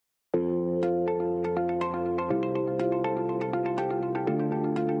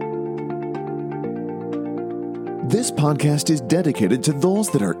This podcast is dedicated to those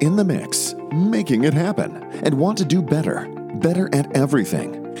that are in the mix, making it happen, and want to do better at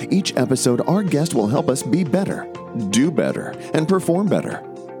everything. Each episode, our guest will help us be better, do better, and perform better.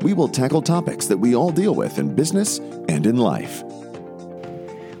 We will tackle topics that we all deal with in business and in life.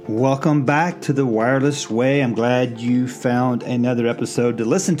 Welcome back to The Wireless Way. I'm glad you found another episode to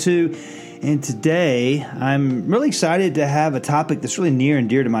listen to. And today, I'm really excited to have a topic that's really near and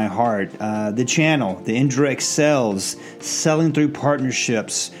dear to my heart. The channel, the indirect sales, selling through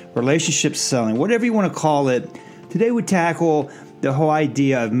partnerships, relationship selling, whatever you want to call it. Today we tackle the whole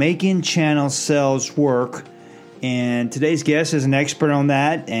idea of making channel sales work. And today's guest is an expert on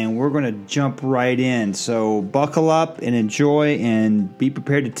that, and we're going to jump right in. So buckle up and enjoy and be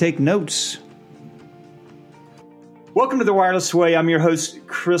prepared to take notes. Welcome to The Wireless Way. I'm your host,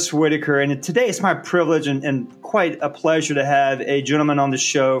 Chris Whitaker, and today it's my privilege and quite a pleasure to have a gentleman on the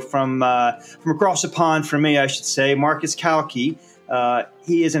show from across the pond from me, I should say, Marcus Cauchi.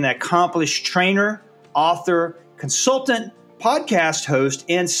 He is an accomplished trainer, author, consultant, podcast host,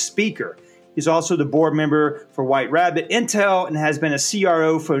 and speaker. He's also the board member for White Rabbit Intel and has been a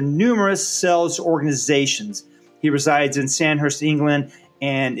CRO for numerous sales organizations. He resides in Sandhurst, England,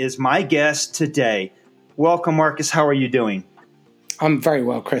 and is my guest today. Welcome, Marcus. How are you doing? I'm very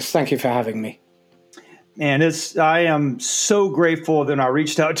well, Chris. Thank you for having me. And I am so grateful that I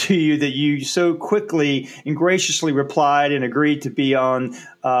reached out to you that you so quickly and graciously replied and agreed to be on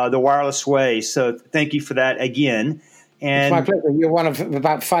The Wireless Way. So thank you for that again. And it's my pleasure. You're one of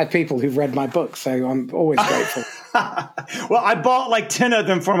about 5 people who've read my book, so I'm always grateful. Well, I bought like 10 of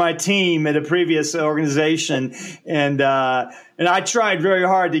them for my team at a previous organization, and I tried very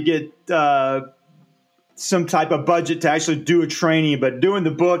hard to get some type of budget to actually do a training. But doing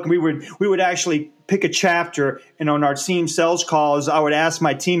the book, we would actually pick a chapter, and on our team sales calls, I would ask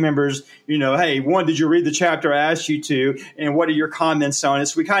my team members, hey, one, did you read the chapter I asked you to, and what are your comments on it?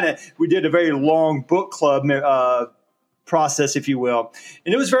 So we did a very long book club process, if you will.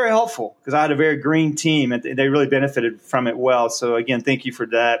 And it was very helpful because I had a very green team and they really benefited from it well. So again, thank you for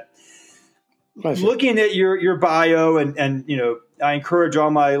that. Pleasure. Looking at your bio and I encourage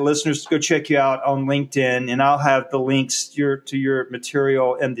all my listeners to go check you out on LinkedIn, and I'll have the links to your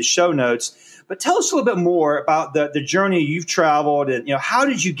material in the show notes. But tell us a little bit more about the journey you've traveled and, how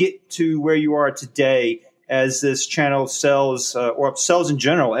did you get to where you are today as this channel sales or sales in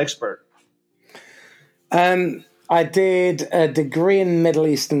general expert? I did a degree in Middle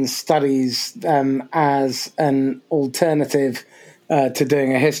Eastern Studies as an alternative to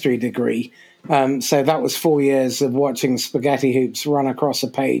doing a history degree. So that was 4 years of watching spaghetti hoops run across a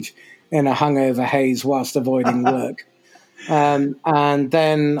page in a hungover haze whilst avoiding work. And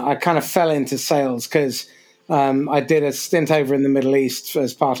then I kind of fell into sales because I did a stint over in the Middle East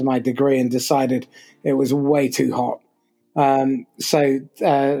as part of my degree and decided it was way too hot. So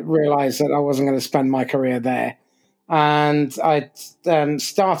realized that I wasn't going to spend my career there. And I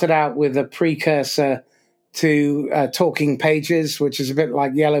started out with a precursor to Talking Pages, which is a bit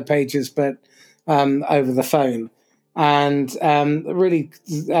like Yellow Pages, but over the phone. And really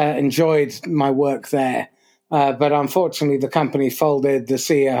enjoyed my work there. But unfortunately, the company folded. The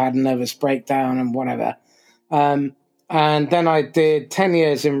CEO had a nervous breakdown and whatever. And then I did 10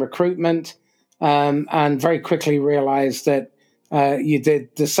 years in recruitment and very quickly realized that you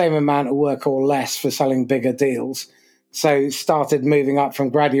did the same amount of work or less for selling bigger deals. So started moving up from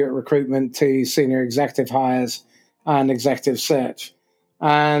graduate recruitment to senior executive hires and executive search.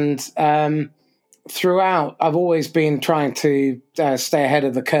 And throughout, I've always been trying to stay ahead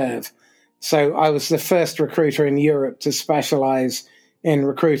of the curve. So I was the first recruiter in Europe to specialize in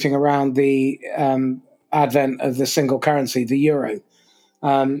recruiting around the advent of the single currency, the euro.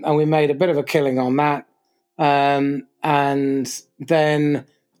 And we made a bit of a killing on that. And then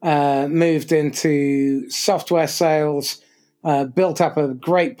moved into software sales, built up a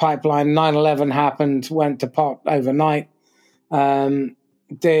great pipeline. 9/11 happened, went to pot overnight.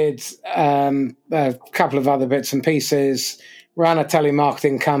 Did a couple of other bits and pieces, ran a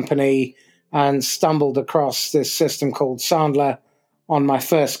telemarketing company, and stumbled across this system called Sandler on my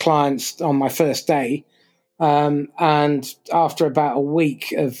first clients on my first day. And after about a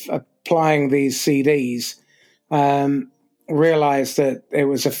week of applying these CDs, realized that it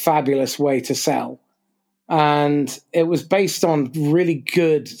was a fabulous way to sell. And it was based on really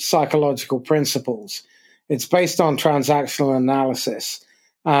good psychological principles. It's based on transactional analysis,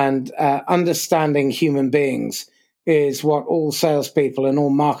 and understanding human beings is what all salespeople and all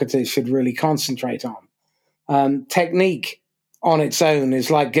marketers should really concentrate on. Technique on its own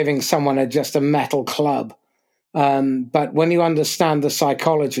is like giving someone just a metal club. But when you understand the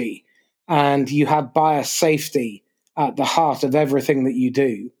psychology and you have bias safety at the heart of everything that you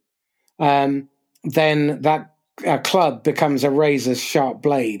do, then that club becomes a razor's sharp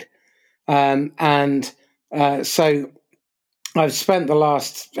blade. So I've spent the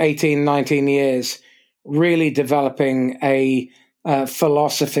last 18, 19 years really developing a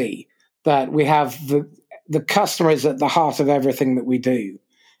philosophy that we have the customer is at the heart of everything that we do,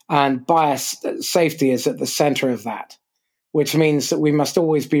 and bias safety is at the center of that, which means that we must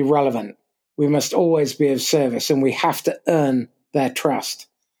always be relevant, we must always be of service, and we have to earn their trust.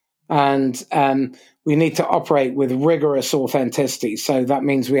 And we need to operate with rigorous authenticity. So that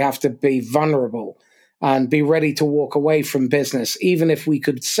means we have to be vulnerable and be ready to walk away from business. Even if we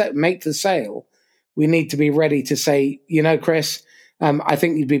could make the sale, we need to be ready to say, Chris, I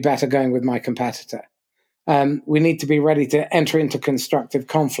think you'd be better going with my competitor. We need to be ready to enter into constructive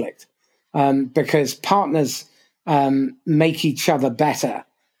conflict because partners make each other better.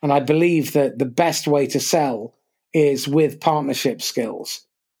 And I believe that the best way to sell is with partnership skills.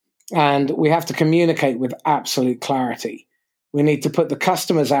 And we have to communicate with absolute clarity. We need to put the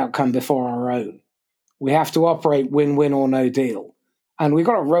customer's outcome before our own. We have to operate win-win or no deal. And we've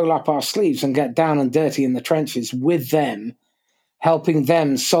got to roll up our sleeves and get down and dirty in the trenches with them, helping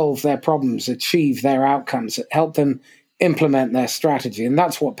them solve their problems, achieve their outcomes, help them implement their strategy. And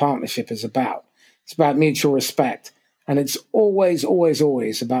that's what partnership is about. It's about mutual respect. And it's always, always,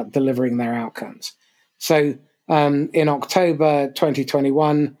 always about delivering their outcomes. So in October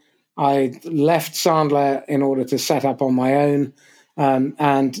 2021, I left Sandler in order to set up on my own.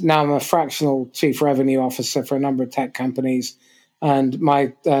 And now I'm a fractional chief revenue officer for a number of tech companies. And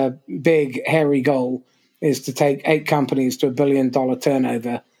my big, hairy goal is to take 8 companies to $1 billion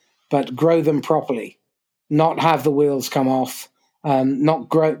turnover, but grow them properly, not have the wheels come off, not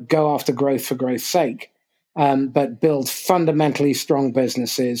go after growth for growth's sake, but build fundamentally strong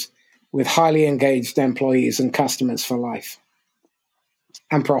businesses with highly engaged employees and customers for life.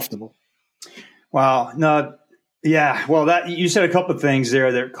 And profitable. Wow. No, yeah. Well, that you said a couple of things there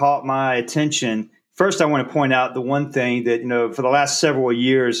that caught my attention. First, I want to point out the one thing that, for the last several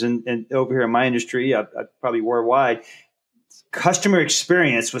years and over here in my industry, probably worldwide, customer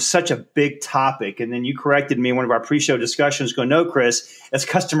experience was such a big topic. And then you corrected me in one of our pre-show discussions going, no, Chris, it's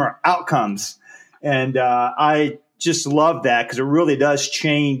customer outcomes. And I just love that because it really does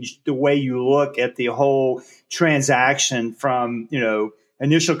change the way you look at the whole transaction from,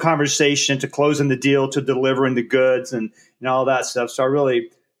 initial conversation to closing the deal to delivering the goods and all that stuff. So I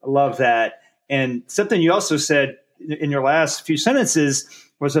really love that. And something you also said in your last few sentences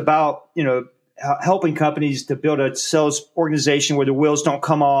was about, helping companies to build a sales organization where the wheels don't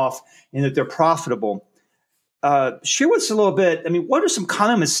come off and that they're profitable. Share with us a little bit. I mean, what are some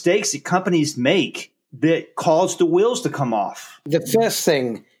common mistakes that companies make that cause the wheels to come off? The first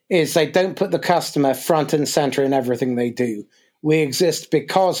thing is they don't put the customer front and center in everything they do. We exist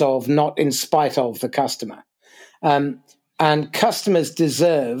because of, not in spite of, the customer. And customers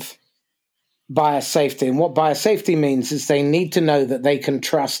deserve buyer safety. And what buyer safety means is they need to know that they can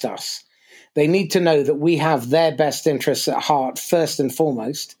trust us. They need to know that we have their best interests at heart first and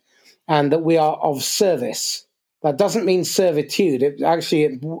foremost, and that we are of service. That doesn't mean servitude.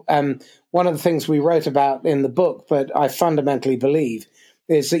 One of the things we wrote about in the book, but I fundamentally believe,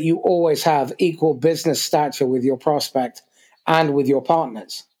 is that you always have equal business stature with your prospect and with your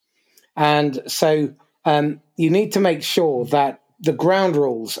partners. And so you need to make sure that the ground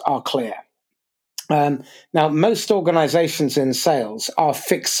rules are clear. Now, most organizations in sales are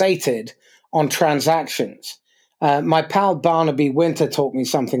fixated on transactions. My pal Barnaby Winter taught me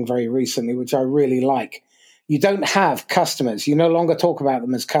something very recently, which I really like. You don't have customers. You no longer talk about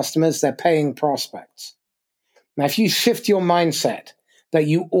them as customers. They're paying prospects. Now, if you shift your mindset that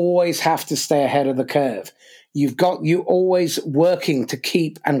you always have to stay ahead of the curve, you always working to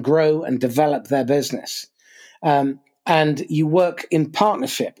keep and grow and develop their business. And you work in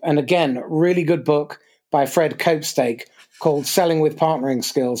partnership. And again, really good book by Fred Copestake called Selling with Partnering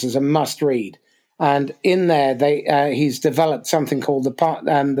Skills is a must read. And in there, he's developed something called the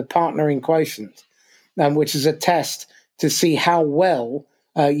partnering quotient, which is a test to see how well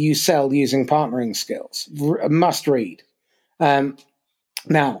you sell using partnering skills. A must read.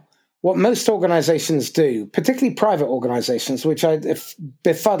 Now, what most organizations do, particularly private organizations, which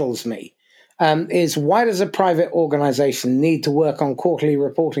befuddles me, is why does a private organization need to work on quarterly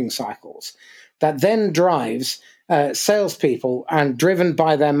reporting cycles that then drives salespeople and driven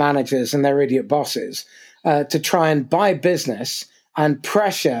by their managers and their idiot bosses to try and buy business and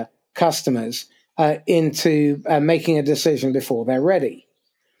pressure customers into making a decision before they're ready?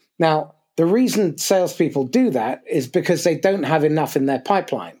 Now, the reason salespeople do that is because they don't have enough in their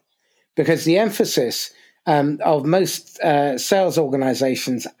pipeline, because the emphasis of most sales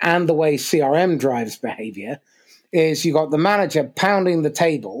organizations and the way CRM drives behavior is you got the manager pounding the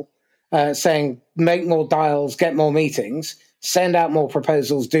table, saying, make more dials, get more meetings, send out more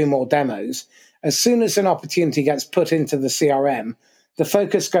proposals, do more demos. As soon as an opportunity gets put into the CRM, the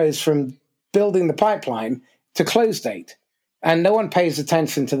focus goes from building the pipeline to close date. And no one pays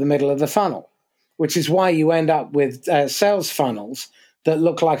attention to the middle of the funnel, which is why you end up with sales funnels that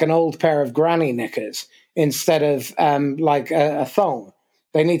look like an old pair of granny knickers instead of like a thong.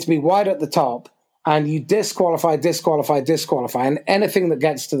 They need to be wide at the top, and you disqualify, and anything that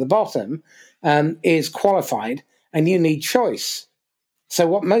gets to the bottom is qualified, and you need choice. So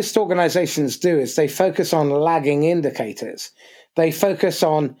what most organizations do is they focus on lagging indicators. They focus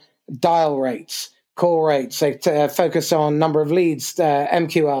on dial rates, call rates. They focus on number of leads,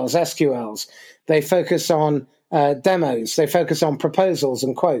 MQLs, SQLs. They focus on demos. They focus on proposals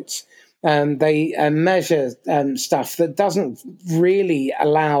and quotes. They measure stuff that doesn't really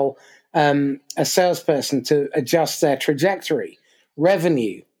allow a salesperson to adjust their trajectory,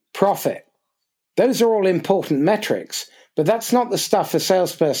 revenue, profit. Those are all important metrics, but that's not the stuff a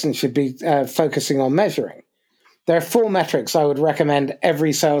salesperson should be focusing on measuring. There are 4 metrics I would recommend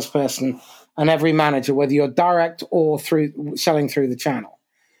every salesperson and every manager, whether you're direct or selling through the channel.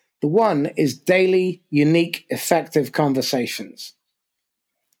 The one is daily, unique, effective conversations.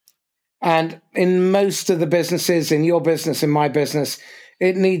 And in most of the businesses, in your business, in my business,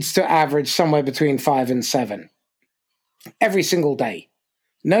 it needs to average somewhere between 5 and 7 every single day.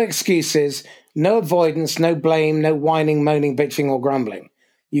 No excuses, no avoidance, no blame, no whining, moaning, bitching, or grumbling.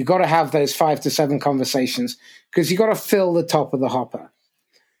 You've got to have those 5 to 7 conversations because you've got to fill the top of the hopper.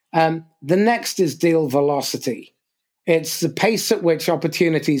 The next is deal velocity. It's the pace at which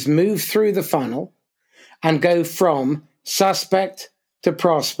opportunities move through the funnel and go from suspect to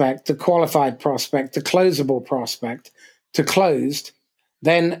prospect to qualified prospect to closable prospect to closed,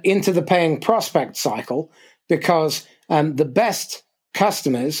 then into the paying prospect cycle, because the best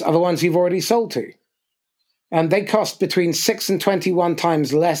customers are the ones you've already sold to. And they cost between 6 and 21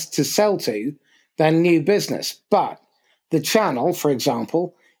 times less to sell to than new business. But the channel, for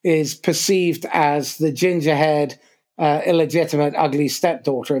example, is perceived as the ginger-haired, illegitimate, ugly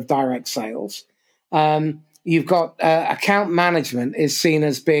stepdaughter of direct sales. You've got account management is seen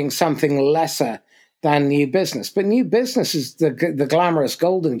as being something lesser than new business. But new business is the glamorous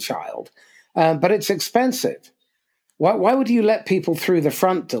golden child, but it's expensive. Why would you let people through the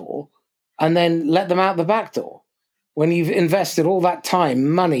front door and then let them out the back door when you've invested all that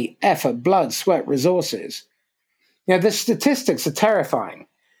time, money, effort, blood, sweat, resources? You know, the statistics are terrifying.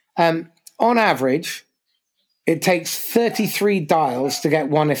 On average, it takes 33 dials to get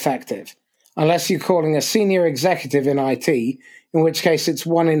one effective, unless you're calling a senior executive in IT, in which case it's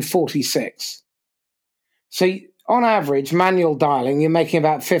 1 in 46. So on average, manual dialing, you're making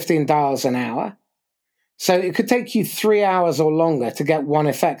about 15 dials an hour. So it could take you 3 hours or longer to get one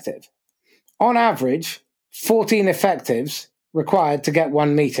effective. On average, 14 effectives required to get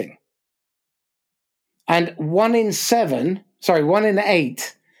one meeting. And 1 in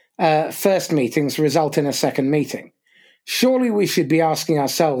 8 first meetings result in a second meeting. Surely we should be asking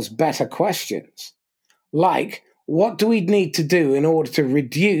ourselves better questions, like, what do we need to do in order to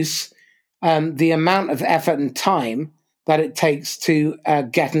reduce the amount of effort and time that it takes to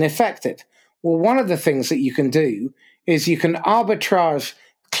get an effective? Well, one of the things that you can do is you can arbitrage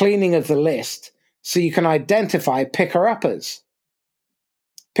cleaning of the list so you can identify picker-uppers.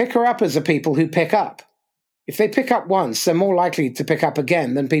 Picker-uppers are people who pick up. If they pick up once, they're more likely to pick up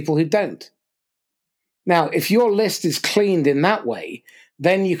again than people who don't. Now, if your list is cleaned in that way,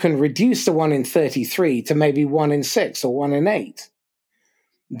 then you can reduce the 1 in 33 to maybe 1 in 6 or 1 in 8.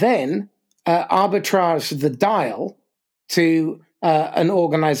 Then arbitrage the dial to an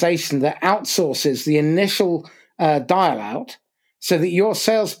organization that outsources the initial dial out so that your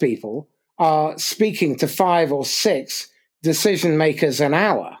salespeople are speaking to 5 or 6 decision makers an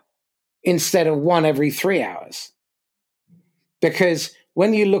hour instead of 1 every 3 hours. Because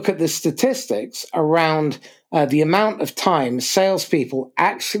when you look at the statistics around the amount of time salespeople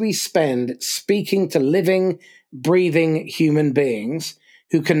actually spend speaking to living, breathing human beings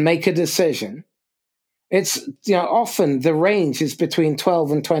who can make a decision, it's, often the range is between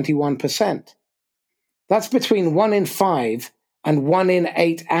 12 and 21%. That's between 1 in 5 and 1 in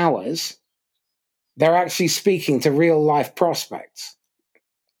 8 hours. They're actually speaking to real life prospects.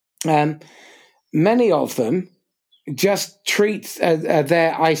 Many of them just treat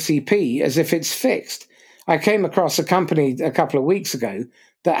their ICP as if it's fixed. I came across a company a couple of weeks ago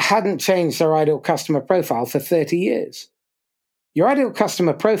that hadn't changed their ideal customer profile for 30 years. your ideal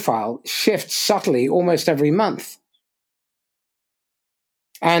customer profile shifts subtly almost every month.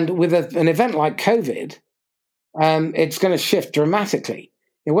 And with an event like COVID, it's going to shift dramatically.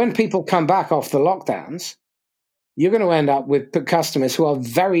 And when people come back off the lockdowns, you're going to end up with customers who are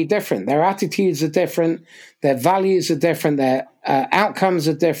very different. Their attitudes are different, their values are different, their outcomes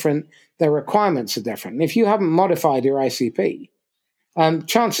are different, their requirements are different. And if you haven't modified your ICP,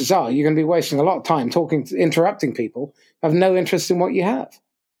 chances are you're going to be wasting a lot of time interrupting people who have no interest in what you have.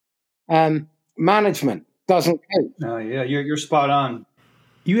 Management doesn't cope. Oh, yeah, you're spot on.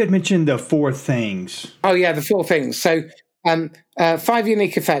 You had mentioned the 4 things. Oh, yeah, the 4 things. So 5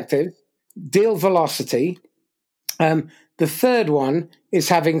 unique effectives, deal velocity. The third one is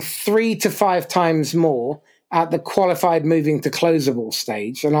having 3 to 5 times more at the qualified moving to closable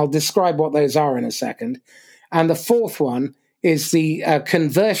stage. And I'll describe what those are in a second. And the fourth one is the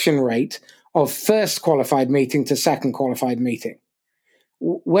conversion rate of first qualified meeting to second qualified meeting.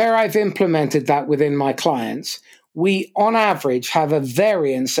 Where I've implemented that within my clients, we on average have a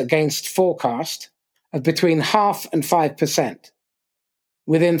variance against forecast of between 0.5% and 5%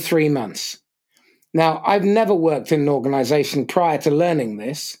 within 3 months. Now, I've never worked in an organization prior to learning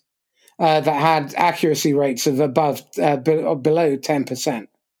this that had accuracy rates of below 10%.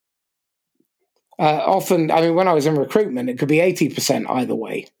 Often, I mean, when I was in recruitment, it could be 80% either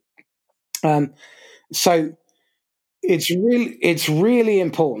way. So it's really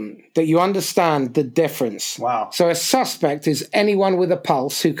important that you understand the difference. Wow. So a suspect is anyone with a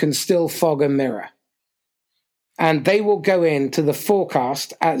pulse who can still fog a mirror. And they will go into the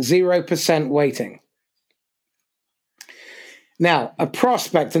forecast at 0% weighting. Now, a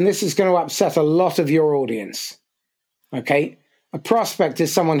prospect, and this is going to upset a lot of your audience, okay? A prospect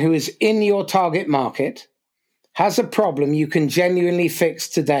is someone who is in your target market, has a problem you can genuinely fix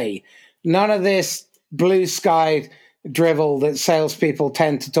today. None of this blue sky drivel that salespeople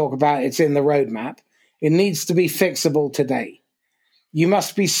tend to talk about, it's in the roadmap. It needs to be fixable today. You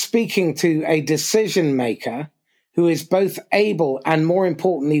must be speaking to a decision maker who is both able and, more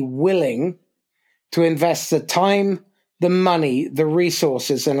importantly, willing to invest the time, the money, the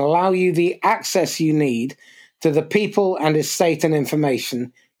resources, and allow you the access you need to the people and estate and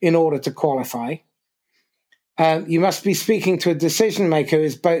information in order to qualify. You must be speaking to a decision maker who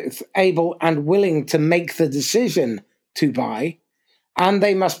is both able and willing to make the decision to buy, and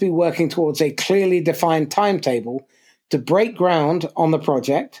they must be working towards a clearly defined timetable to break ground on the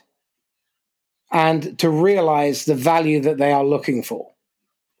project and to realize the value that they are looking for,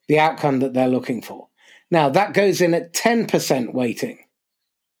 the outcome that they're looking for. Now, that goes in at 10% weighting.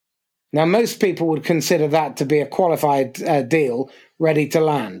 Now, most people would consider that to be a qualified deal ready to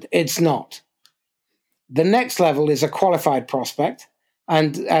land. It's not. The next level is a qualified prospect,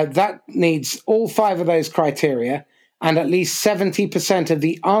 and that needs all 5 of those criteria, and at least 70% of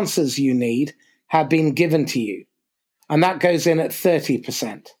the answers you need have been given to you. And that goes in at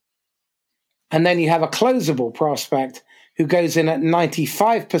 30%. And then you have a closable prospect who goes in at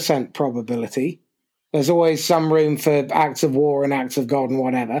 95% probability. There's always some room for acts of war and acts of God and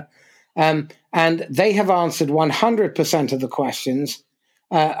whatever. And they have answered 100% of the questions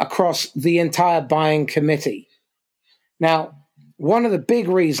across the entire buying committee. Now, one of the big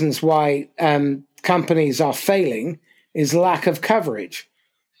reasons why companies are failing is lack of coverage.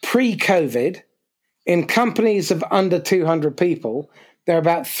 Pre-COVID, in companies of under 200 people, there are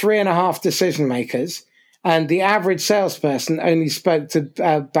about 3.5 decision makers, and the average salesperson only spoke to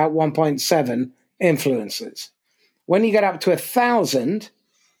about 1.7 influencers. When you get up to 1,000,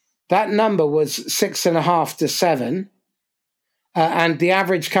 that number was 6.5 to 7, and the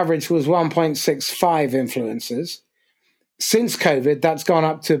average coverage was 1.65 influencers. Since COVID, that's gone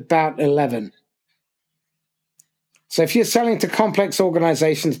up to about 11. So if you're selling to complex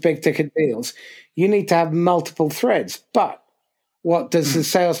organizations, big ticket deals, you need to have multiple threads. But what does the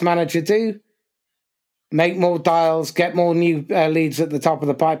sales manager do? Make more dials, get more new leads at the top of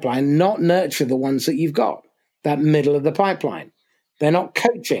the pipeline, not nurture the ones that you've got, that middle of the pipeline. They're not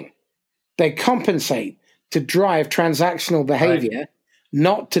coaching. They compensate to drive transactional behavior, right,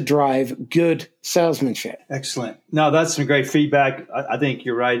 not to drive good salesmanship. Excellent. No, that's some great feedback. I think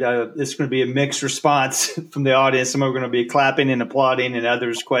you're right. It's going to be a mixed response from the audience. Some are going to be clapping and applauding and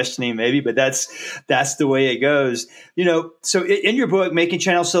others questioning maybe, but that's the way it goes. You know, so in your book, Making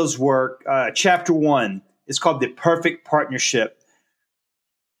Channel Sales Work, chapter 1, it's called The Perfect Partnership.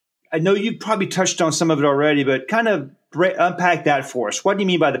 I know you probably touched on some of it already, but kind of unpack that for us. What do you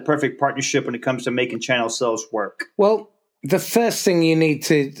mean by the perfect partnership when it comes to making channel sales work? Well, the first thing you need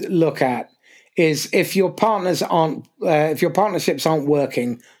to look at is if your partnerships aren't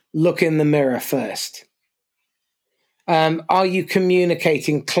working, look in the mirror first. Are you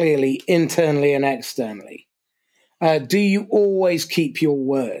communicating clearly internally and externally? Do you always keep your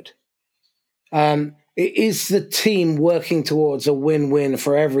word? Is the team working towards a win-win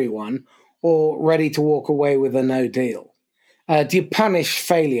for everyone, or ready to walk away with a no deal? Do you punish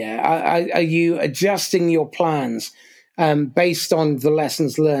failure? Are you adjusting your plans based on the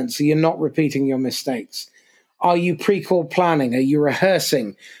lessons learned so you're not repeating your mistakes? Are you pre-call planning? Are you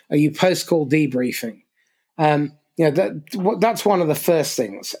rehearsing? Are you post-call debriefing? That's one of the first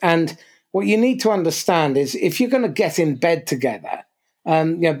things. And what you need to understand is if you're going to get in bed together,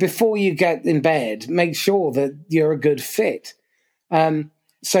 before you get in bed, make sure that you're a good fit.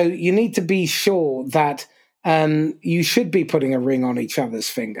 So you need to be sure that you should be putting a ring on each other's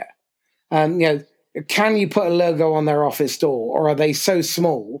finger. Can you put a logo on their office door, or are they so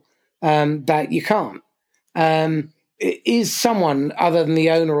small that you can't? Is someone other than the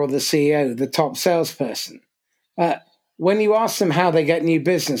owner or the CEO the top salesperson? When you ask them how they get new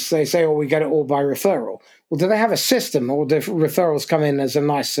business, they say, we get it all by referral. Well, do they have a system, or do referrals come in as a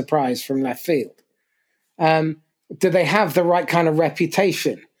nice surprise from left field? Do they have the right kind of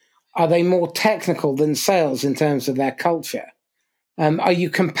reputation? Are they more technical than sales in terms of their culture? Are you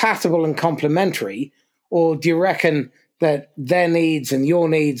compatible and complementary, or do you reckon that their needs and your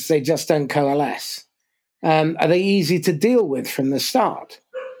needs, they just don't coalesce? Are they easy to deal with from the start?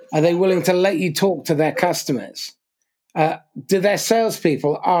 Are they willing to let you talk to their customers? Do their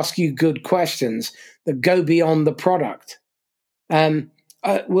salespeople ask you good questions that go beyond the product?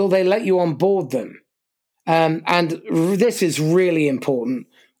 Will they let you onboard them? And this is really important.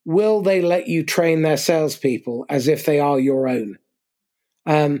 Will they let you train their salespeople as if they are your own?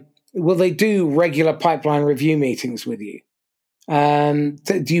 Will they do regular pipeline review meetings with you?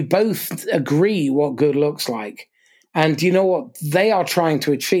 Do you both agree what good looks like? And do you know what they are trying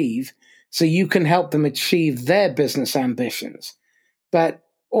to achieve, so you can help them achieve their business ambitions? But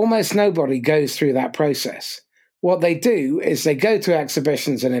almost nobody goes through that process. What they do is they go to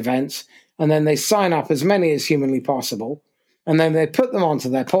exhibitions and events, and then they sign up as many as humanly possible, and then they put them onto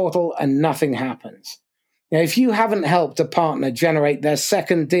their portal and nothing happens. Now, if you haven't helped a partner generate their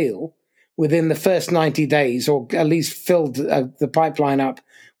second deal within the first 90 days, or at least filled the pipeline up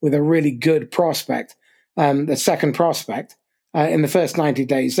with a really good prospect, the second prospect, in the first 90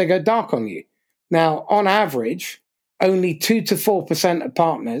 days, they go dark on you. Now, on average, only 2 to 4% of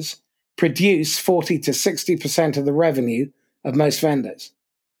partners produce 40 to 60% of the revenue of most vendors.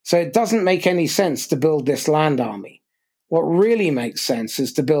 So it doesn't make any sense to build this land army. What really makes sense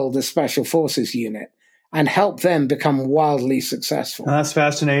is to build a special forces unit and help them become wildly successful. That's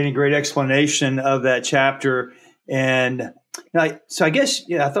fascinating. Great explanation of that chapter. And so I guess,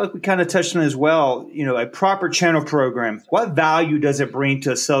 I thought we kind of touched on it as well, a proper channel program. What value does it bring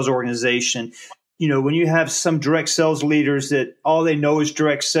to a sales organization? When you have some direct sales leaders that all they know is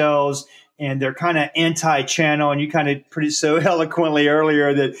direct sales, and they're kind of anti-channel, and you kind of put it so eloquently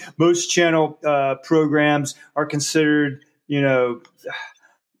earlier that most channel programs are considered,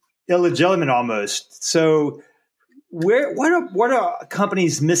 illegitimate almost. So what are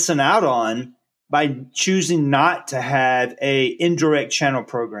companies missing out on by choosing not to have a indirect channel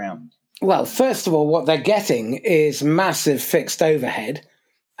program? Well, first of all, what they're getting is massive fixed overhead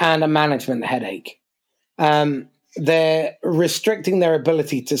and a management headache. They're restricting their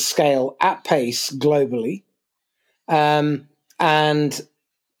ability to scale at pace globally, and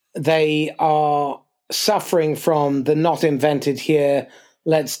they are suffering from the not invented here,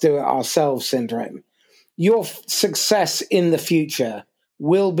 let's do it ourselves syndrome. Your success in the future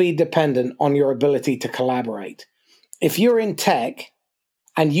will be dependent on your ability to collaborate. If you're in tech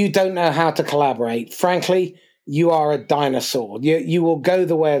and you don't know how to collaborate, frankly, you are a dinosaur. You will go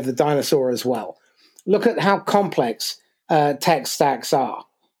the way of the dinosaur as well. Look at how complex tech stacks are.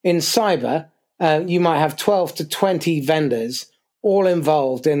 In cyber, you might have 12 to 20 vendors all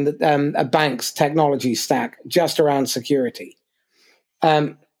involved in a bank's technology stack just around security.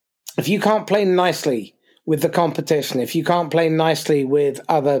 If you can't play nicely with the competition, if you can't play nicely with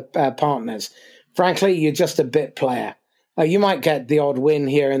other partners, frankly, you're just a bit player. You might get the odd win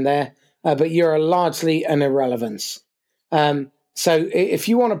here and there, but you're largely an irrelevance. So if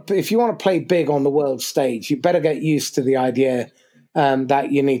you want to play big on the world stage, you better get used to the idea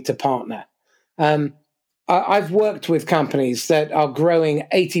that you need to partner. I've worked with companies that are growing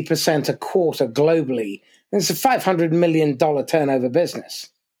 80% a quarter globally. It's a $500 million turnover business.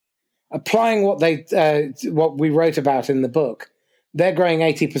 Applying what we wrote about in the book, they're growing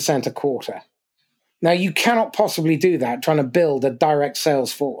 80% a quarter. Now, you cannot possibly do that trying to build a direct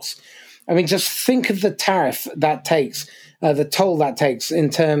sales force. I mean, just think of the tariff that takes, the toll that takes in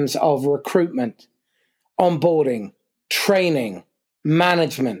terms of recruitment, onboarding, training,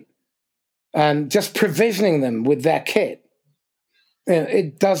 management, just provisioning them with their kit.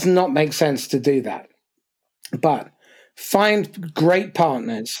 It does not make sense to do that. But find great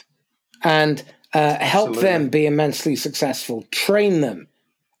partners and help them be immensely successful. Train them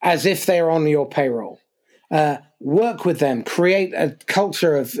as if they're on your payroll. Work with them. Create a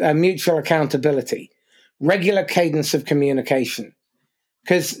culture of mutual accountability, regular cadence of communication.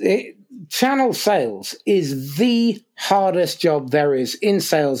 Because channel sales is the hardest job there is in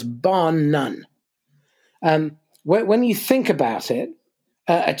sales, bar none. When you think about it,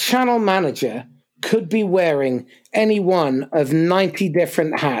 a channel manager could be wearing any one of 90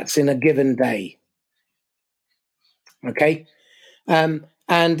 different hats in a given day. Okay?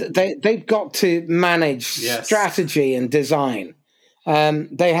 And they've got to manage strategy and design.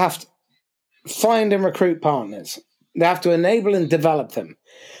 They have to find and recruit partners. They have to enable and develop them.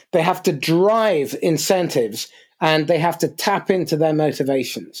 They have to drive incentives, and they have to tap into their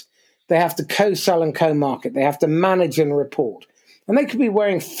motivations. They have to co-sell and co-market. They have to manage and report. And they could be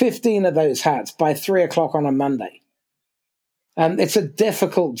wearing 15 of those hats by 3 o'clock on a Monday. It's a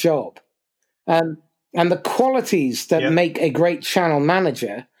difficult job. And the qualities that make a great channel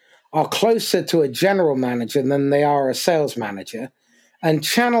manager are closer to a general manager than they are a sales manager. And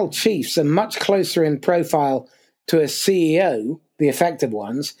channel chiefs are much closer in profile to a CEO, the effective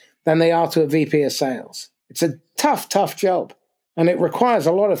ones, than they are to a VP of sales. It's a tough job. And it requires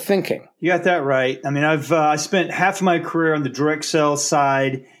a lot of thinking. You got that right. I mean, I spent half of my career on the direct sales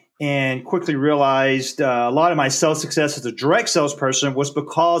side and quickly realized a lot of my sales success as a direct salesperson was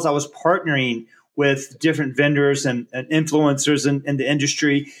because I was partnering with different vendors and influencers in the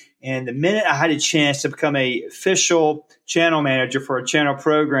industry. And the minute I had a chance to become an official channel manager for a channel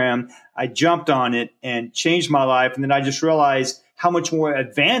program, I jumped on it and changed my life. And then I just realized how much more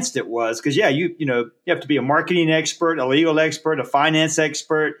advanced it was. Because, you have to be a marketing expert, a legal expert, a finance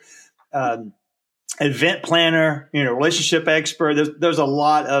expert, event planner, relationship expert. There's a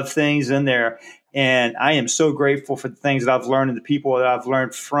lot of things in there. And I am so grateful for the things that I've learned and the people that I've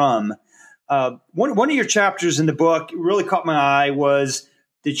learned from. One of your chapters in the book really caught my eye was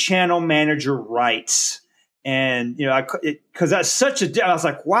the channel manager rights. And, because that's such I was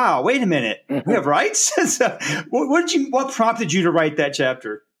like, wow, wait a minute, we have rights? So, what prompted you to write that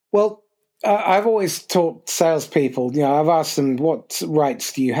chapter? Well, I've always taught salespeople, I've asked them, what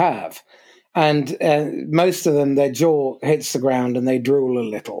rights do you have? And most of them, their jaw hits the ground and they drool a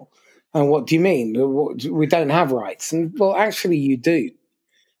little. And what do you mean? We don't have rights. And well, actually you do.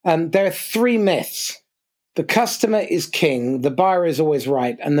 There are 3 myths. The customer is king, the buyer is always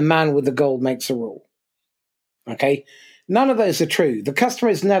right, and the man with the gold makes a rule. Okay? None of those are true. The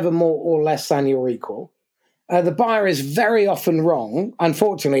customer is never more or less than your equal. The buyer is very often wrong.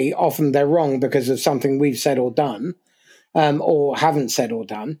 Unfortunately, often they're wrong because of something we've said or done, or haven't said or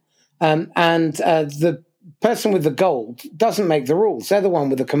done. And the person with the gold doesn't make the rules. They're the one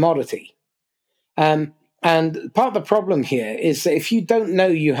with the commodity. And part of the problem here is that if you don't know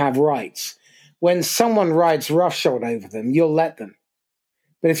you have rights, when someone rides roughshod over them, you'll let them.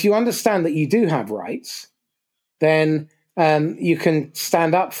 But if you understand that you do have rights, then you can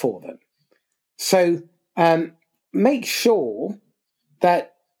stand up for them. So make sure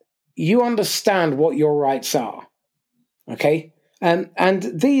that you understand what your rights are, okay? And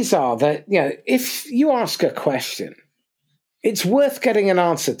these are that, if you ask a question, it's worth getting an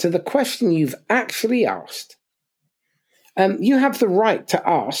answer to the question you've actually asked. You have the right to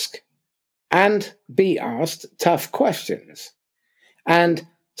ask and be asked tough questions. And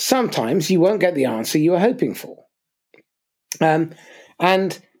sometimes you won't get the answer you were hoping for.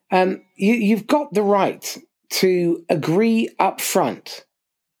 You've got the right to agree up front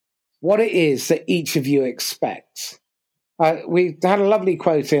what it is that each of you expects. We had a lovely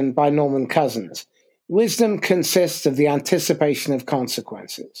quote in by Norman Cousins. Wisdom consists of the anticipation of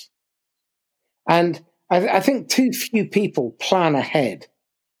consequences. And I think too few people plan ahead.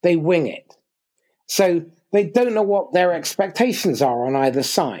 They wing it. So they don't know what their expectations are on either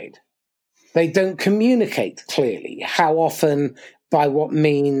side. They don't communicate clearly how often, by what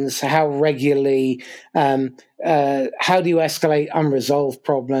means, how regularly, how do you escalate unresolved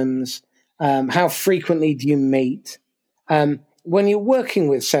problems, how frequently do you meet? When you're working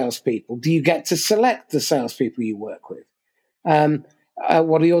with salespeople, do you get to select the salespeople you work with?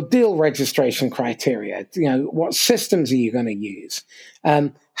 What are your deal registration criteria? What systems are you going to use?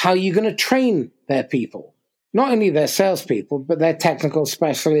 How are you going to train their people? Not only their salespeople, but their technical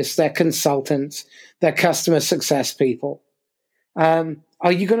specialists, their consultants, their customer success people.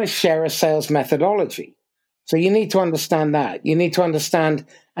 Are you going to share a sales methodology? So you need to understand that. You need to understand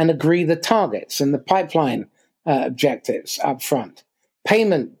and agree the targets and the pipeline objectives up front,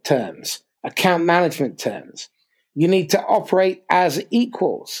 payment terms, account management terms. You need to operate as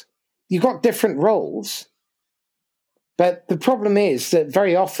equals. You've got different roles, but the problem is that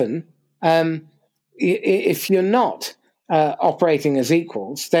very often, if you're not operating as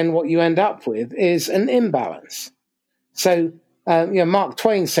equals, then what you end up with is an imbalance. So, Mark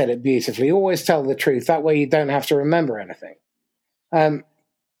Twain said it beautifully: always tell the truth. That way you don't have to remember anything. And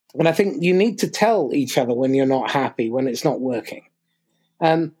I think you need to tell each other when you're not happy, when it's not working.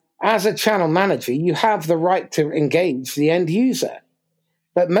 As a channel manager, you have the right to engage the end user.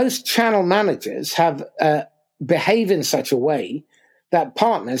 But most channel managers have behave in such a way that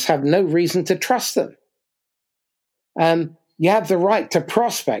partners have no reason to trust them. You have the right to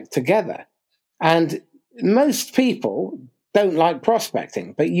prospect together. And most people don't like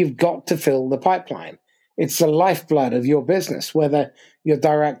prospecting, but you've got to fill the pipeline. It's the lifeblood of your business, whether you're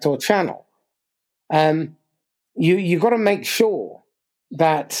direct or channel. You've got to make sure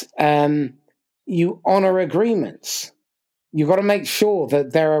that you honor agreements. You've got to make sure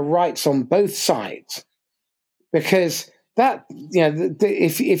that there are rights on both sides, because that,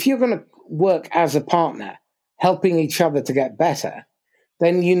 if you're going to work as a partner, helping each other to get better,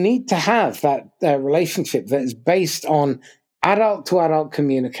 then you need to have that relationship that is based on adult to adult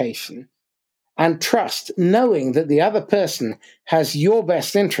communication and trust, knowing that the other person has your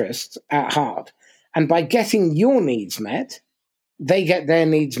best interests at heart. And by getting your needs met, they get their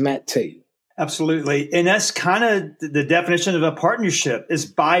needs met too. Absolutely. And that's kind of the definition of a partnership, is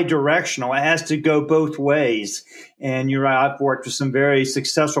bi-directional. It has to go both ways. And you're right, I've worked with some very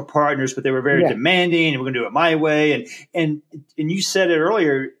successful partners, but they were very demanding, and we're going to do it my way. And you said it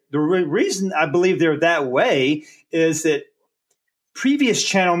earlier, the reason I believe they're that way is that previous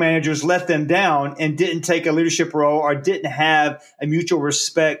channel managers let them down and didn't take a leadership role or didn't have a mutual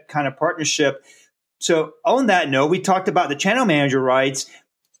respect kind of partnership. So on that note, we talked about the channel manager rights.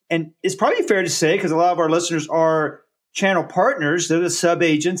 And it's probably fair to say, because a lot of our listeners are channel partners, they're the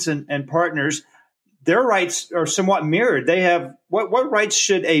sub-agents and partners, their rights are somewhat mirrored. They have, what rights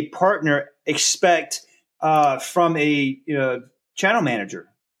should a partner expect from a channel manager?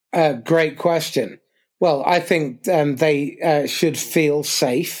 Great question. Well, I think they should feel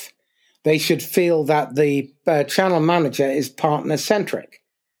safe. They should feel that the channel manager is partner-centric,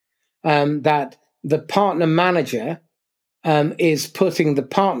 that the partner manager is putting the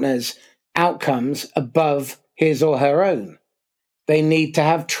partner's outcomes above his or her own. They need to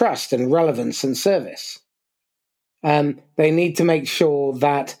have trust and relevance and service. They need to make sure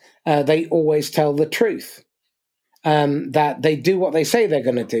that they always tell the truth, that they do what they say they're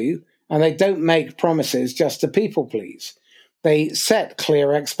going to do, and they don't make promises just to people please. They set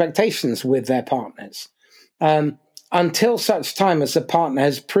clear expectations with their partners. Until such time as the partner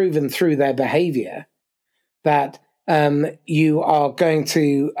has proven through their behavior that you are going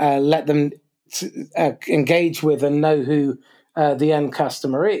to let them engage with and know who the end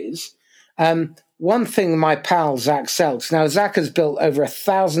customer is. One thing my pal, Zach Selch, now Zach has built over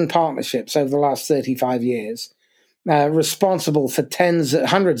 1,000 partnerships over the last 35 years, responsible for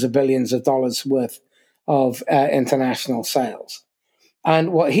hundreds of billions of dollars worth of international sales.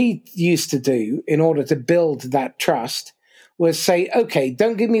 And what he used to do in order to build that trust was say, okay,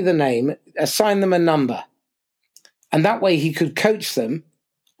 don't give me the name, assign them a number. And that way he could coach them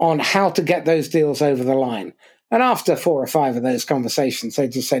on how to get those deals over the line. And after 4 or 5 of those conversations, they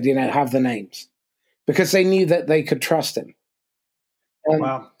just said, have the names, because they knew that they could trust him.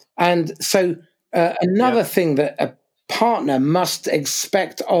 Wow. And so another thing that a partner must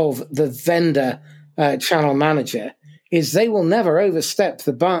expect of the vendor channel manager is they will never overstep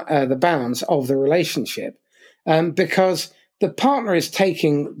the bounds of the relationship, because the partner is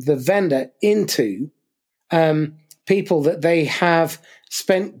taking the vendor into people that they have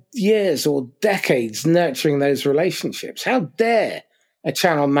spent years or decades nurturing those relationships. How dare a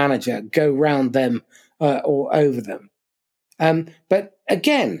channel manager go round them or over them? But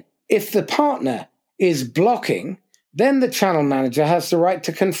again, if the partner is blocking, then the channel manager has the right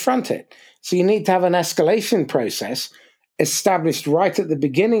to confront it. So you need to have an escalation process established right at the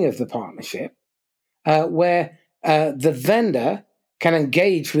beginning of the partnership, where the vendor can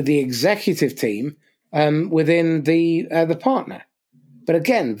engage with the executive team within the partner. But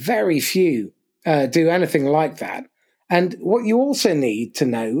again, very few do anything like that. And what you also need to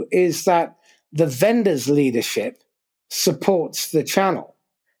know is that the vendor's leadership supports the channel.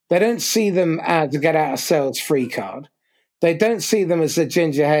 They don't see them as a get out of sales free card. They don't see them as the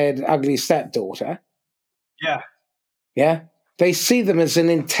ginger-haired, ugly stepdaughter. Yeah. Yeah. They see them as an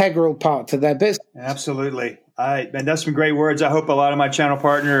integral part to their business. Absolutely. And that's some great words. I hope a lot of my channel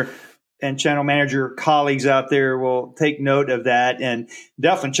partner and channel manager colleagues out there will take note of that and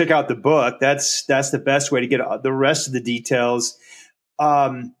definitely check out the book. That's the best way to get the rest of the details.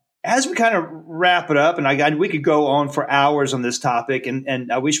 As we kind of wrap it up, and we could go on for hours on this topic,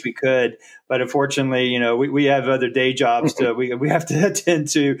 and I wish we could, but unfortunately, we have other day jobs we have to attend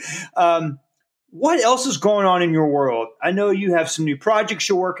to. What else is going on in your world? I know you have some new projects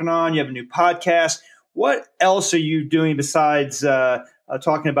you're working on. You have a new podcast. What else are you doing besides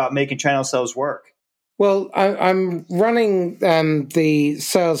talking about making channel sales work? Well, I'm running the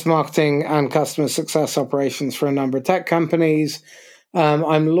sales, marketing, and customer success operations for a number of tech companies.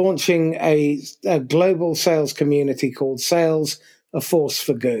 I'm launching a global sales community called Sales, a Force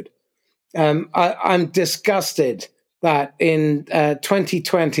for Good. I'm disgusted that in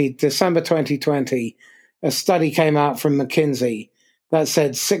 2020, December 2020, a study came out from McKinsey that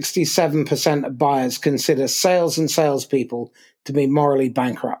said 67% of buyers consider sales and salespeople to be morally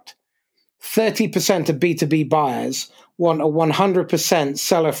bankrupt. 30% of B2B buyers want a 100%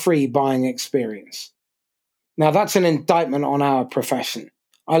 seller-free buying experience. Now, that's an indictment on our profession.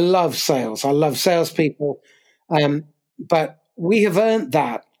 I love sales. I love salespeople. But we have earned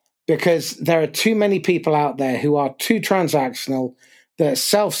that because there are too many people out there who are too transactional, they're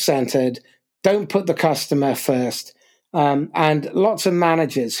self-centered, don't put the customer first, and lots of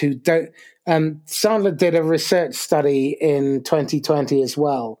managers who don't. Sandler did a research study in 2020 as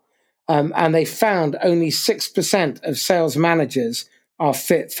well, and they found only 6% of sales managers are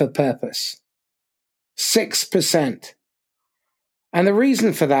fit for purpose. 6%. And the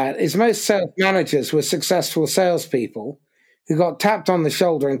reason for that is most sales managers were successful salespeople who got tapped on the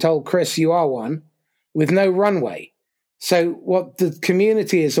shoulder and told, Chris, you are one, with no runway. So what the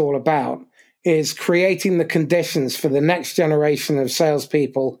community is all about is creating the conditions for the next generation of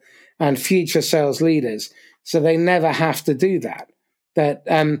salespeople and future sales leaders so they never have to do that. That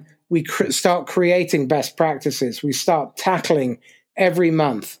we start creating best practices. We start tackling every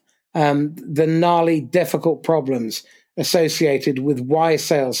month the gnarly, difficult problems associated with why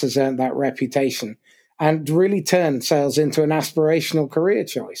sales has earned that reputation and really turn sales into an aspirational career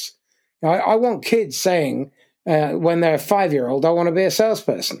choice. I want kids saying when they're a 5-year-old, I want to be a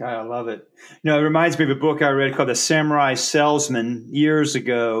salesperson. I love it. It reminds me of a book I read called The Samurai Salesman years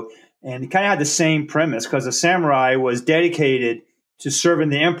ago, and it kind of had the same premise because the samurai was dedicated to serving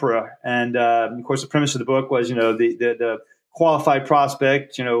the emperor. And of course, the premise of the book was, the qualified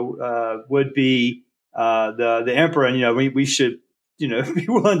prospect, would be the emperor, and we should, be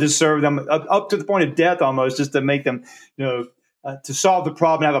willing to serve them up to the point of death, almost, just to make them, to solve the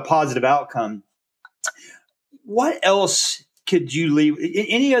problem and have a positive outcome. What else could you leave?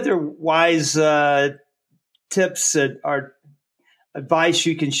 Any other wise tips or advice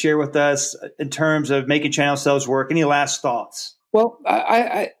you can share with us in terms of making channel sales work? Any last thoughts? Well,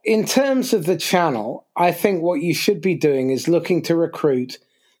 I, in terms of the channel, I think what you should be doing is looking to recruit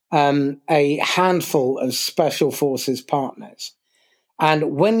a handful of special forces partners.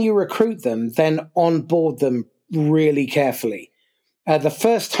 And when you recruit them, then onboard them really carefully. The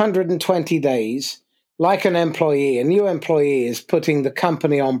first 120 days, like an employee, a new employee is putting the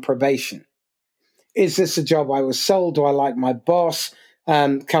company on probation. Is this a job I was sold? Do I like my boss?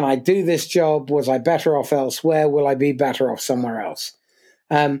 Can I do this job? Was I better off elsewhere? Will I be better off somewhere else?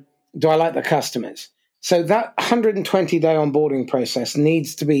 Do I like the customers? So that 120-day onboarding process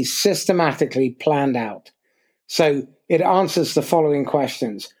needs to be systematically planned out. So it answers the following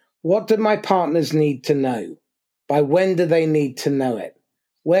questions. What do my partners need to know? By when do they need to know it?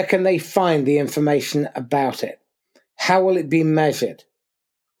 Where can they find the information about it? How will it be measured?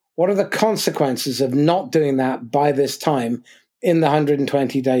 What are the consequences of not doing that by this time in the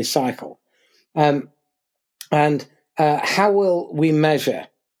 120-day cycle? And how will we measure?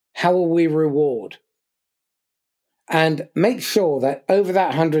 How will we reward? And make sure that over that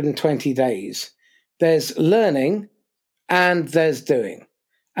 120 days, there's learning and there's doing.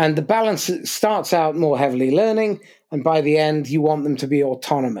 And the balance starts out more heavily learning, and by the end, you want them to be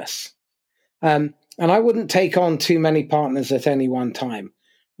autonomous. And I wouldn't take on too many partners at any one time.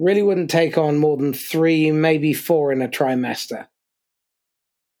 Really wouldn't take on more than 3, maybe 4 in a trimester.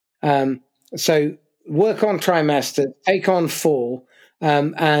 So work on trimester, take on 4,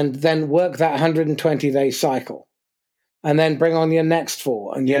 and then work that 120-day cycle. And then bring on your next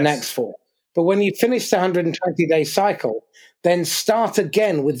 4 and your next 4. But when you finish the 120-day cycle, then start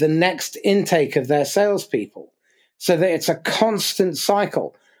again with the next intake of their salespeople so that it's a constant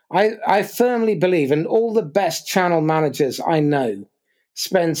cycle. I firmly believe, and all the best channel managers I know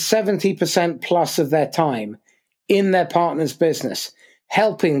spend 70% plus of their time in their partner's business,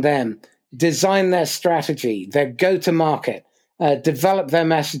 helping them design their strategy, their go-to-market, develop their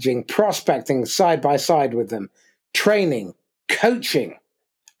messaging, prospecting side by side with them, training, coaching,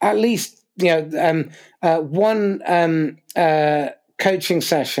 at least one coaching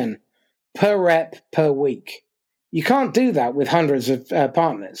session per rep per week. You can't do that with hundreds of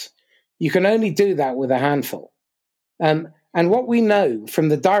partners. You can only do that with a handful. And what we know from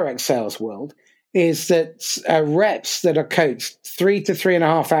the direct sales world is that reps that are coached 3 to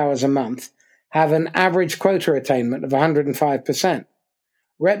 3.5 hours a month have an average quota attainment of 105%.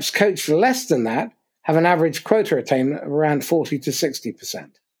 Reps coached less than that have an average quota attainment of around 40 to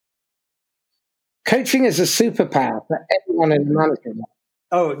 60%. Coaching is a superpower for everyone in the management.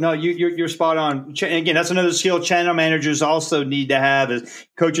 Oh, no, you're spot on. Again, that's another skill channel managers also need to have, is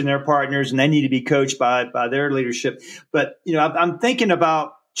coaching their partners, and they need to be coached by their leadership. But, I'm thinking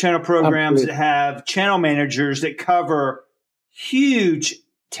about channel programs that have channel managers that cover huge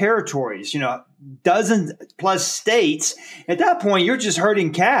territories, dozens plus states. At that point, you're just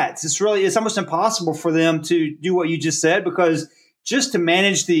herding cats. It's almost impossible for them to do what you just said, because just to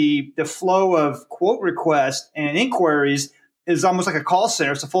manage the flow of quote requests and inquiries is almost like a call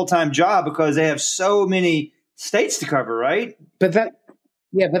center. It's a full-time job because they have so many states to cover, right? But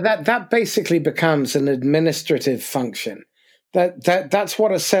that basically becomes an administrative function. That's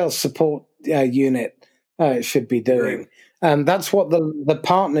what a sales support unit should be doing. That's what the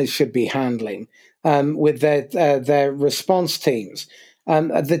partners should be handling with their response teams.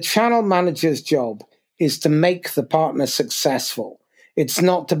 The channel manager's job is to make the partner successful. It's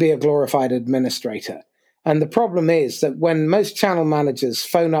not to be a glorified administrator. And the problem is that when most channel managers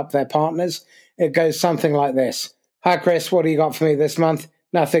phone up their partners, it goes something like this. Hi, Chris, what do you got for me this month?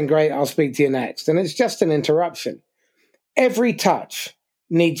 Nothing, great, I'll speak to you next. And it's just an interruption. Every touch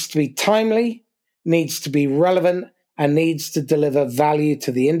needs to be timely, needs to be relevant, and needs to deliver value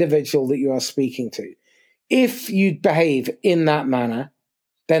to the individual that you are speaking to. If you behave in that manner,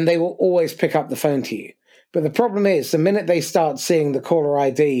 then they will always pick up the phone to you. But the problem is, the minute they start seeing the caller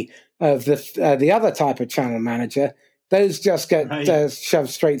ID of the other type of channel manager, those just get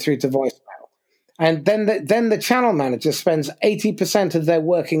shoved straight through to voicemail. And then the channel manager spends 80% of their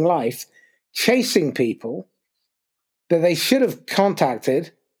working life chasing people that they should have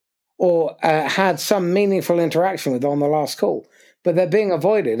contacted or had some meaningful interaction with on the last call, but they're being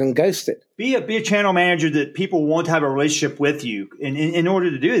avoided and ghosted. Be a channel manager that people want to have a relationship with you. And in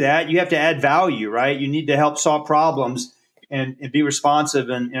order to do that, you have to add value, right? You need to help solve problems and be responsive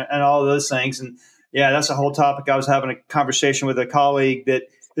and all of those things. And yeah, that's a whole topic. I was having a conversation with a colleague that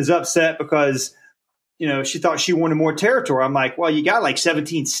is upset because, she thought she wanted more territory. I'm like, well, you got like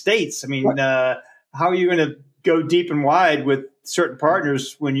 17 states. I mean, how are you going to go deep and wide with certain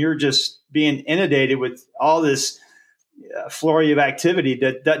partners when you're just being inundated with all this flurry of activity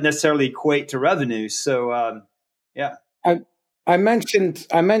that doesn't necessarily equate to revenue? So, yeah. I mentioned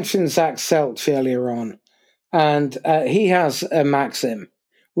Zach Selch earlier on, and he has a maxim,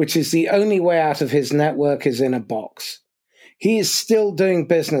 which is the only way out of his network is in a box. He is still doing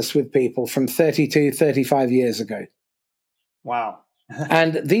business with people from 32, 35 years ago. Wow.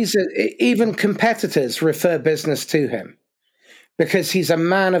 And these are, even competitors refer business to him because he's a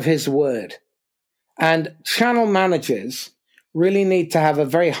man of his word. And channel managers really need to have a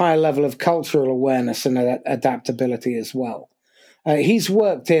very high level of cultural awareness and adaptability as well. He's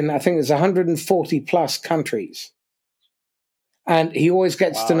worked in, I think there's 140 plus countries. And he always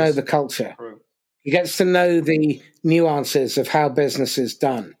gets to know the culture. True. He gets to know the nuances of how business is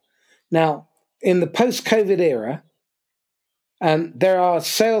done. Now, in the post-COVID era, there are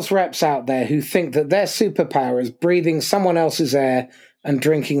sales reps out there who think that their superpower is breathing someone else's air and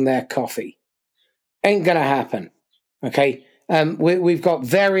drinking their coffee. Ain't going to happen, okay? We've got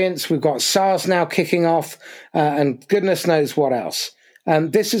variants, we've got SARS now kicking off, and goodness knows what else.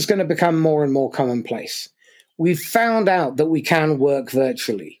 This is going to become more and more commonplace. We've found out that we can work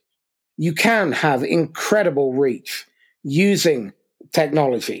virtually. You can have incredible reach using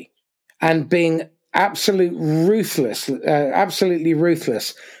technology and being absolutely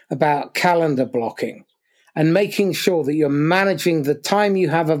ruthless about calendar blocking and making sure that you're managing the time you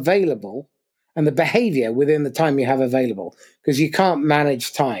have available and the behavior within the time you have available, because you can't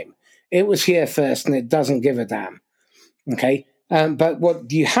manage time. It was here first and it doesn't give a damn. Okay. But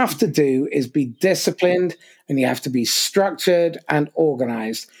what you have to do is be disciplined, and you have to be structured and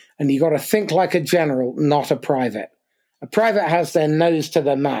organized. And you got to think like a general, not a private. A private has their nose to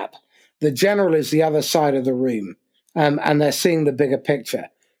the map. The general is the other side of the room, and they're seeing the bigger picture.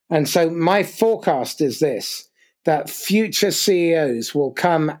 And so my forecast is this, that future CEOs will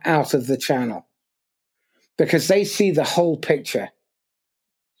come out of the channel because they see the whole picture.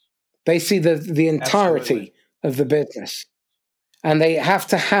 They see the entirety of the business. And they have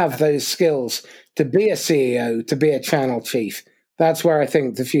to have those skills to be a CEO, to be a channel chief. That's where I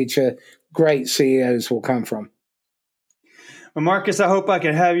think the future great CEOs will come from. Well, Marcus, I hope I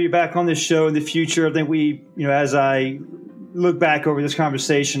can have you back on this show in the future. I think as I look back over this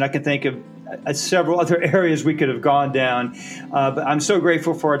conversation, I can think of several other areas we could have gone down. But I'm so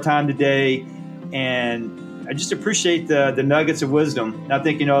grateful for our time today, and I just appreciate the nuggets of wisdom. And I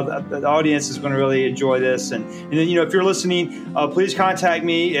think, the audience is going to really enjoy this. And then, if you're listening, please contact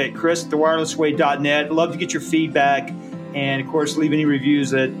me at chris@thewirelessway.net. I'd love to get your feedback. And, of course, leave any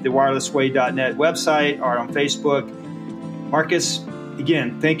reviews at thewirelessway.net website or on Facebook. Marcus,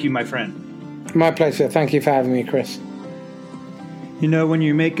 again, thank you, my friend. My pleasure. Thank you for having me, Chris. When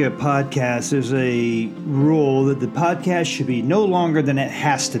you make a podcast, there's a rule that the podcast should be no longer than it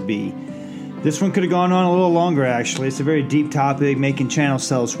has to be. This one could have gone on a little longer, actually. It's a very deep topic, making channel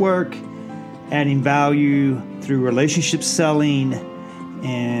sales work, adding value through relationship selling,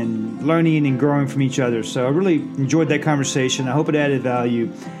 and learning and growing from each other. So I really enjoyed that conversation. I hope it added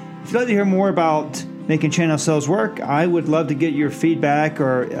value. If you'd like to hear more about making channel sales work, I would love to get your feedback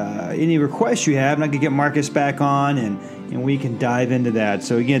or any requests you have, and I could get Marcus back on and we can dive into that.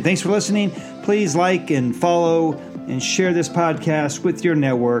 So again, thanks for listening. Please like and follow and share this podcast with your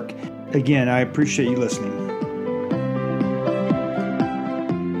network. Again, I appreciate you listening.